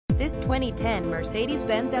This 2010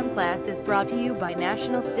 Mercedes-Benz M-Class is brought to you by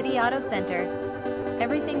National City Auto Center.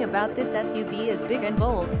 Everything about this SUV is big and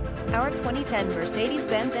bold. Our 2010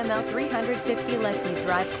 Mercedes-Benz ML350 lets you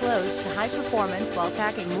drive close to high performance while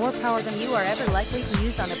packing more power than you are ever likely to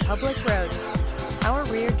use on a public road. Our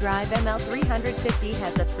rear-drive ML350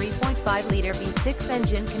 has a 3.5-liter V6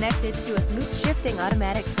 engine connected to a smooth shifting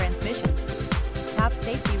automatic transmission. Top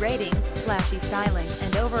safety ratings, flashy styling,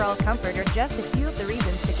 and overall comfort are just a few of the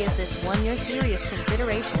reasons to give this one your serious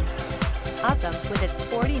consideration. Awesome, with its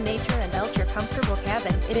sporty nature and ultra-comfortable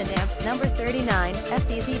cabin, it and number 39,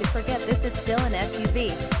 easy to forget this is still an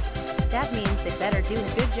SUV. That means it better do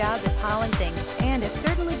a good job at hauling things, and it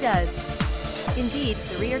certainly does. Indeed,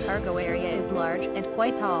 the rear cargo area is large and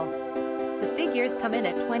quite tall. The figures come in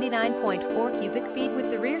at 29.4 cubic feet with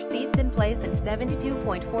the rear seats in place and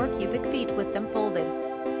 72.4 cubic feet with them folded.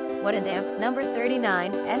 What and number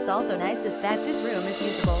 39's also nice is that this room is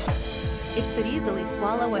usable. It could easily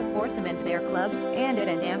swallow a 4 cement air clubs, and it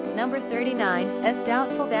and number 39's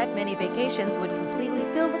doubtful that many vacations would completely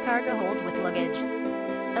fill the cargo hold with luggage.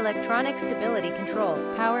 Electronic stability control,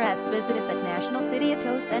 power. Visit us at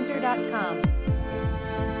nationalcityAutoCenter.com.